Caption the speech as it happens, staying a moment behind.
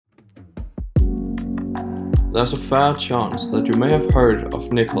there's a fair chance that you may have heard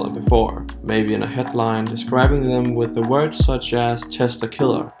of Nikola before, maybe in a headline describing them with the words such as Tesla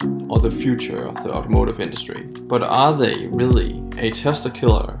killer or the future of the automotive industry. But are they really a Tesla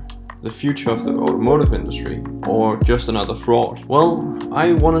killer, the future of the automotive industry, or just another fraud? Well,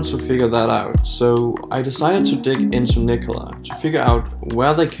 I wanted to figure that out, so I decided to dig into Nikola to figure out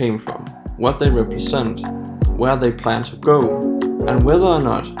where they came from, what they represent, where they plan to go, and whether or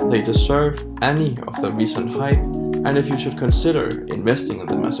not they deserve any of the recent hype, and if you should consider investing in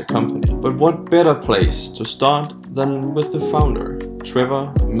them as a company. But what better place to start than with the founder,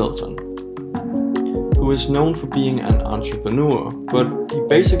 Trevor Milton, who is known for being an entrepreneur, but he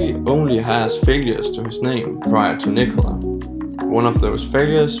basically only has failures to his name prior to Nikola. One of those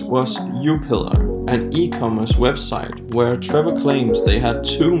failures was UPillar, an e-commerce website where Trevor claims they had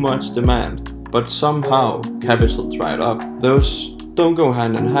too much demand, but somehow capital dried up. Those don't go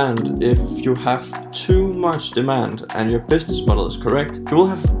hand in hand. If you have too much demand and your business model is correct, you will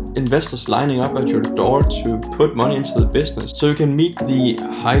have investors lining up at your door to put money into the business so you can meet the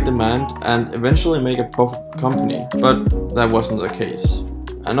high demand and eventually make a profitable company. But that wasn't the case.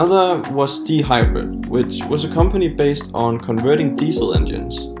 Another was D-Hybrid, which was a company based on converting diesel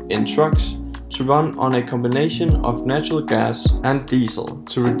engines in trucks to run on a combination of natural gas and diesel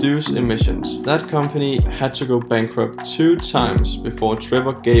to reduce emissions. That company had to go bankrupt 2 times before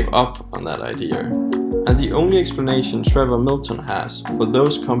Trevor gave up on that idea. And the only explanation Trevor Milton has for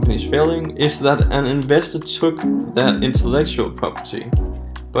those companies failing is that an investor took their intellectual property.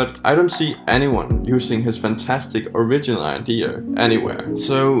 But I don't see anyone using his fantastic original idea anywhere.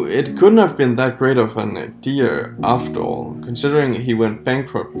 So it couldn't have been that great of an idea after all, considering he went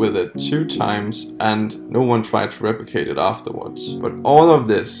bankrupt with it 2 times and no one tried to replicate it afterwards. But all of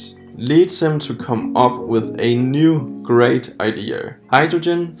this leads him to come up with a new great idea: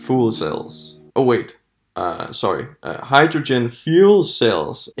 hydrogen fuel cells. Oh wait. Hydrogen fuel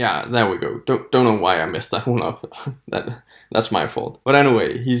cells. Yeah, there we go. Don't know why I messed that one up. That's my fault. But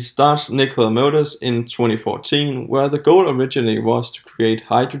anyway, he starts Nikola Motors in 2014, where the goal originally was to create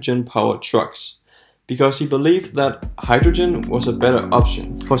hydrogen-powered trucks, because he believed that hydrogen was a better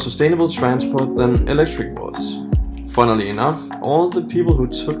option for sustainable transport than electric was. Funnily enough, all the people who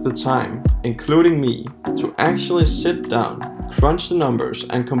took the time, including me, to actually sit down, crunch the numbers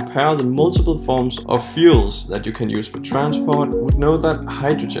and compare the multiple forms of fuels that you can use for transport would know that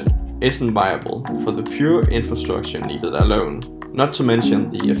hydrogen isn't viable for the pure infrastructure needed alone. Not to mention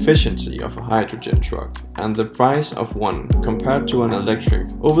the efficiency of a hydrogen truck and the price of one compared to an electric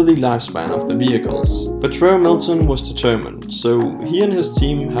over the lifespan of the vehicles. But Trevor Milton was determined, so he and his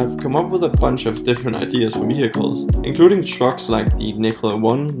team have come up with a bunch of different ideas for vehicles, including trucks like the Nikola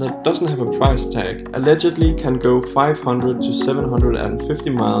 1 that doesn't have a price tag, allegedly can go 500 to 750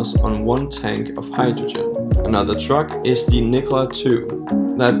 miles on 1 tank of hydrogen. Another truck is the Nikola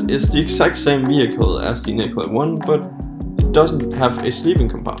 2. That is the exact same vehicle as the Nikola 1, but doesn't have a sleeping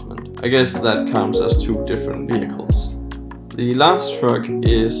compartment. I guess that counts as 2 different vehicles. The last truck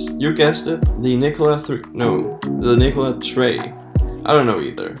is, you guessed it, the Nikola the Nikola tray. I don't know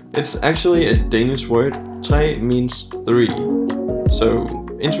either. It's actually a Danish word. Tray means 3. So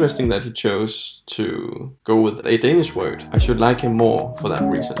interesting that he chose to go with a Danish word. I should like him more for that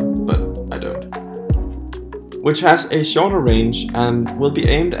reason, but I don't. Which has a shorter range and will be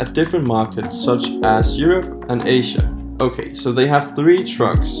aimed at different markets such as Europe and Asia. Okay, so they have 3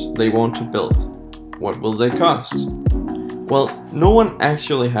 trucks they want to build. What will they cost? Well, no one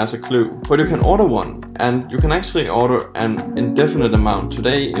actually has a clue, but you can order one, and you can actually order an indefinite amount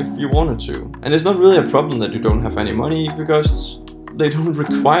today if you wanted to. And it's not really a problem that you don't have any money, because they don't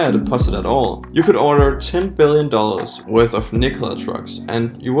require a deposit at all. You could order $10 billion worth of Nikola trucks,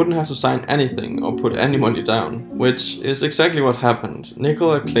 and you wouldn't have to sign anything or put any money down, which is exactly what happened.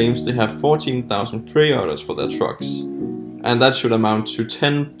 Nikola claims they have 14,000 pre-orders for their trucks, and that should amount to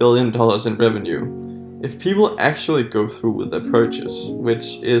 $10 billion in revenue if people actually go through with their purchase,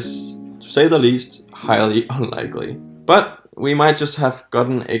 which is, to say the least, highly unlikely. But we might just have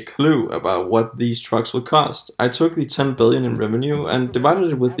gotten a clue about what these trucks will cost. I took the 10 billion in revenue and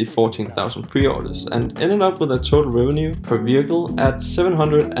divided it with the 14,000 pre-orders and ended up with a total revenue per vehicle at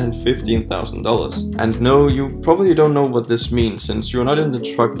 $715,000. And no, you probably don't know what this means since you're not in the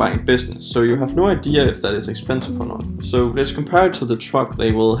truck buying business, so you have no idea if that is expensive or not. So let's compare it to the truck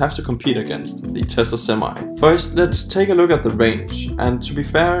they will have to compete against, the Tesla Semi. First, let's take a look at the range, and to be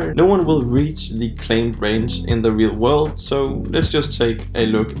fair, no one will reach the claimed range in the real world, so so let's just take a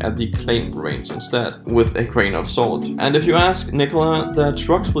look at the claimed range instead, with a grain of salt. And if you ask Nikola, their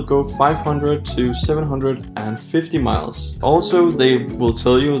trucks will go 500 to 750 miles. Also, they will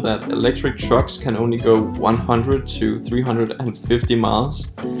tell you that electric trucks can only go 100 to 350 miles.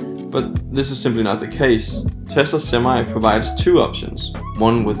 But this is simply not the case. Tesla Semi provides two options,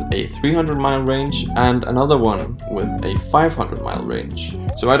 one with a 300-mile range and another one with a 500-mile range.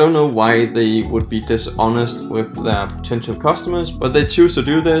 So I don't know why they would be dishonest with their potential customers, but they choose to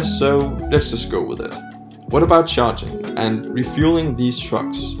do this, so let's just go with it. What about charging and refueling these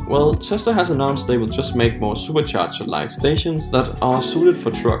trucks? Well, Tesla has announced they will just make more supercharger-like stations that are suited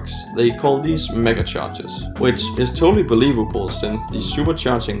for trucks. They call these mega chargers, which is totally believable since the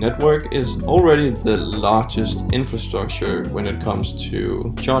supercharging network is already the largest infrastructure when it comes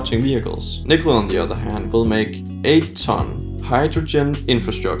to charging vehicles. Nikola, on the other hand, will make 8-ton hydrogen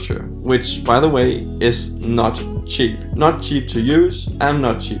infrastructure, which, by the way, is not cheap. Not cheap to use and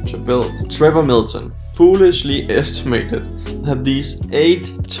not cheap to build. Trevor Milton foolishly estimated that these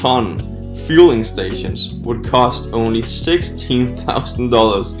 8-ton fueling stations would cost only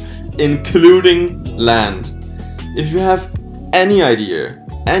 $16,000, including land. If you have any idea,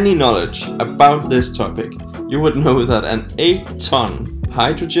 any knowledge about this topic, you would know that an 8-ton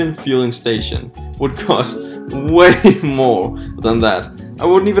hydrogen fueling station would cost way more than that. I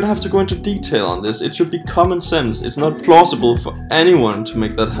wouldn't even have to go into detail on this. It should be common sense. It's not plausible for anyone to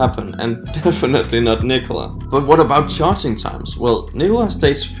make that happen, and definitely not Nikola. But what about charging times? Well, Nikola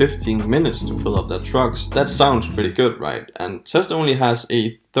states 15 minutes to fill up their trucks. That sounds pretty good, right? And Tesla only has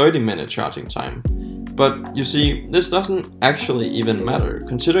a 30-minute charging time. But you see, this doesn't actually even matter,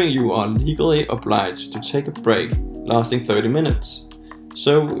 considering you are legally obliged to take a break lasting 30 minutes.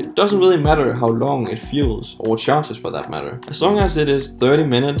 So it doesn't really matter how long it fuels or charges for that matter, as long as it is 30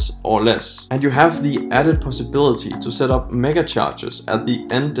 minutes or less. And you have the added possibility to set up mega chargers at the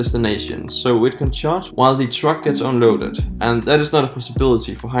end destination, so it can charge while the truck gets unloaded. And that is not a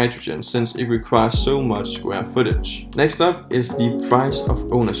possibility for hydrogen since it requires so much square footage. Next up is the price of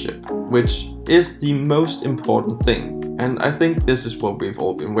ownership, which is the most important thing. And I think this is what we've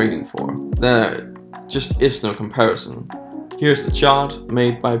all been waiting for. There just is no comparison. Here's the chart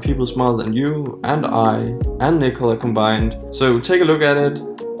made by people smarter than you and I and Nikola combined. So take a look at it,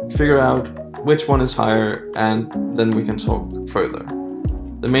 figure out which one is higher, and then we can talk further.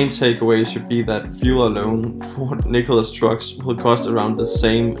 The main takeaway should be that fuel alone for Nikola's trucks will cost around the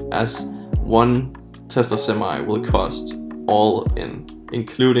same as one Tesla Semi will cost, all in,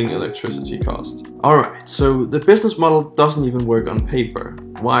 including electricity cost. Alright, so the business model doesn't even work on paper.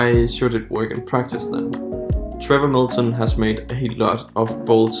 Why should it work in practice then? Trevor Milton has made a lot of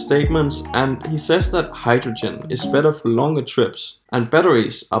bold statements, and he says that hydrogen is better for longer trips and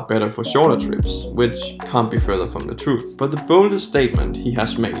batteries are better for shorter trips, which can't be further from the truth. But the boldest statement he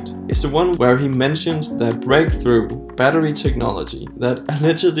has made is the one where he mentions the breakthrough battery technology that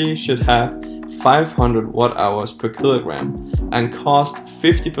allegedly should have 500 watt-hours per kilogram and cost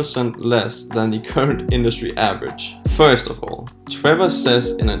 50% less than the current industry average. First of all, Trevor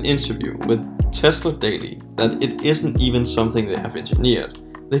says in an interview with Tesla Daily that it isn't even something they have engineered.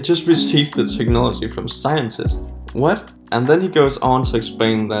 They just received the technology from scientists. What? And then he goes on to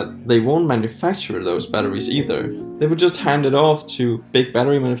explain that they won't manufacture those batteries either. They would just hand it off to big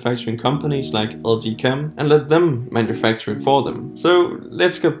battery manufacturing companies like LG Chem and let them manufacture it for them. So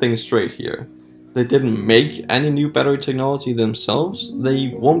let's get things straight here. They didn't make any new battery technology themselves, they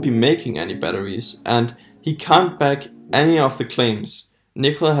won't be making any batteries, and he can't back any of the claims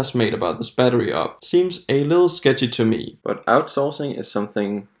Nikola has made about this battery up. Seems a little sketchy to me, but outsourcing is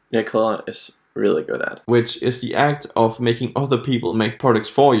something Nikola is really good at, which is the act of making other people make products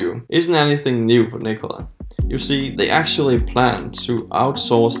for you. Isn't anything new for Nikola. You see, they actually plan to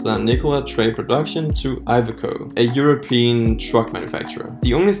outsource their Nikola tray production to Iveco, a European truck manufacturer.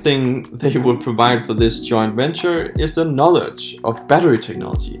 The only thing they will provide for this joint venture is the knowledge of battery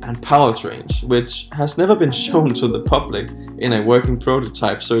technology and powertrains, which has never been shown to the public in a working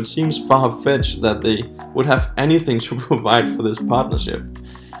prototype, so it seems far-fetched that they would have anything to provide for this partnership.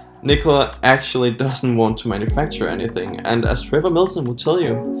 Nikola actually doesn't want to manufacture anything, and as Trevor Milton will tell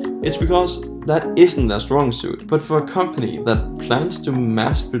you, it's because that isn't their strong suit. But for a company that plans to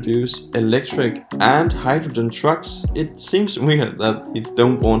mass produce electric and hydrogen trucks, it seems weird that they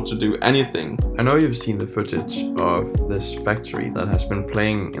don't want to do anything. I know you've seen the footage of this factory that has been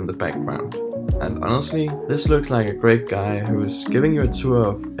playing in the background. And honestly, this looks like a great guy who's giving you a tour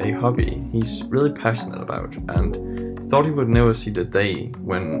of a hobby he's really passionate about and thought he would never see the day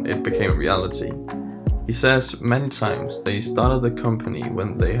when it became a reality. He says many times they started the company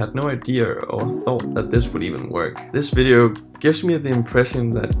when they had no idea or thought that this would even work. This video gives me the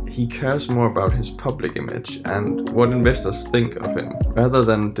impression that he cares more about his public image and what investors think of him, rather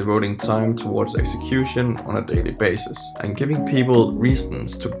than devoting time towards execution on a daily basis and giving people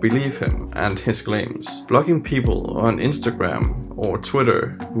reasons to believe him and his claims. Blocking people on Instagram or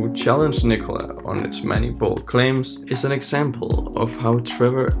Twitter who challenge Nikola on its many bold claims is an example of how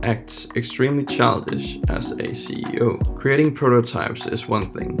Trevor acts extremely childish as a CEO. Creating prototypes is one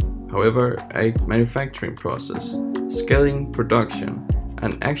thing. However, a manufacturing process, scaling production,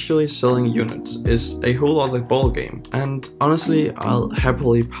 and actually selling units is a whole other ballgame. And honestly, I'll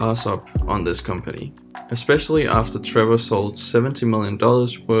happily pass up on this company, especially after Trevor sold $70 million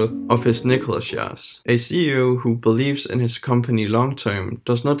worth of his Nikola shares. A CEO who believes in his company long term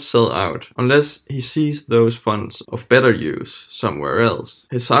does not sell out unless he sees those funds of better use somewhere else.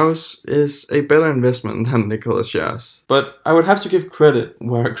 His house is a better investment than Nikola shares. But I would have to give credit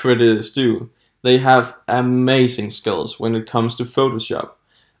where credit is due. They have amazing skills when it comes to Photoshop.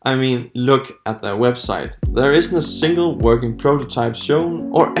 I mean, look at their website. There isn't a single working prototype shown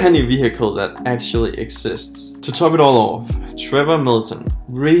or any vehicle that actually exists. To top it all off, Trevor Milton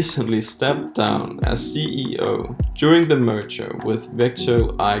recently stepped down as CEO during the merger with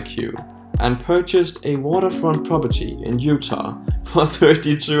Vecto IQ and purchased a waterfront property in Utah for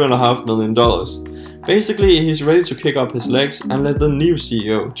 $32.5 million. Basically, he's ready to kick up his legs and let the new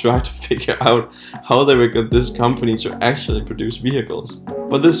CEO try to figure out how they will get this company to actually produce vehicles.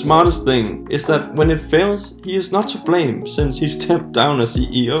 But the smartest thing is that when it fails, he is not to blame since he stepped down as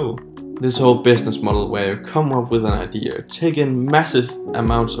CEO. This whole business model where you come up with an idea, take in massive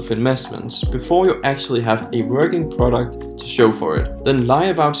amounts of investments before you actually have a working product to show for it, then lie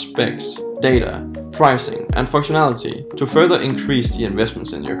about specs, data, pricing, and functionality to further increase the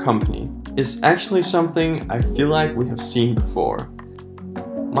investments in your company is actually something I feel like we have seen before.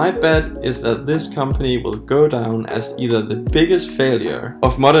 My bet is that this company will go down as either the biggest failure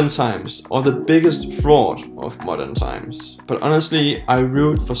of modern times or the biggest fraud of modern times. But honestly, I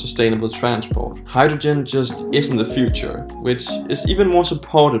root for sustainable transport. Hydrogen just isn't the future, which is even more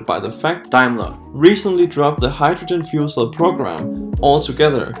supported by the fact Daimler recently dropped the hydrogen fuel cell program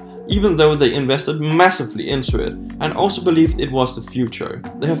altogether, even though they invested massively into it and also believed it was the future.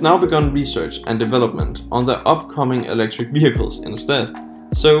 They have now begun research and development on their upcoming electric vehicles instead.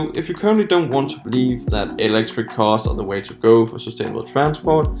 So if you currently don't want to believe that electric cars are the way to go for sustainable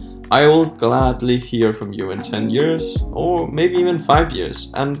transport, I will gladly hear from you in 10 years or maybe even 5 years,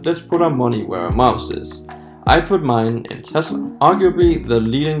 and let's put our money where our mouth is. I put mine in Tesla, arguably the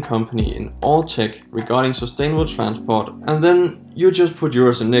leading company in all tech regarding sustainable transport, and then you just put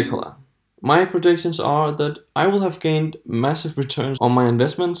yours in Nikola. My predictions are that I will have gained massive returns on my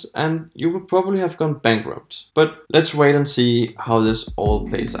investments and you will probably have gone bankrupt. But let's wait and see how this all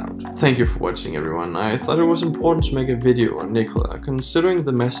plays out. Thank you for watching, everyone. I thought it was important to make a video on Nikola, considering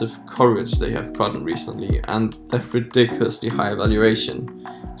the massive coverage they have gotten recently and their ridiculously high valuation,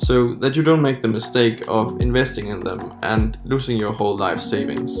 so that you don't make the mistake of investing in them and losing your whole life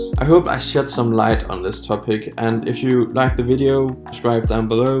savings. I hope I shed some light on this topic, and if you like the video, subscribe down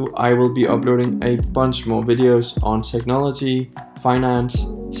below. I will be uploading a bunch more videos on technology, finance,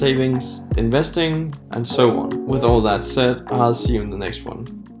 savings, investing, and so on. With all that said, I'll see you in the next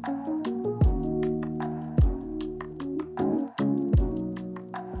one.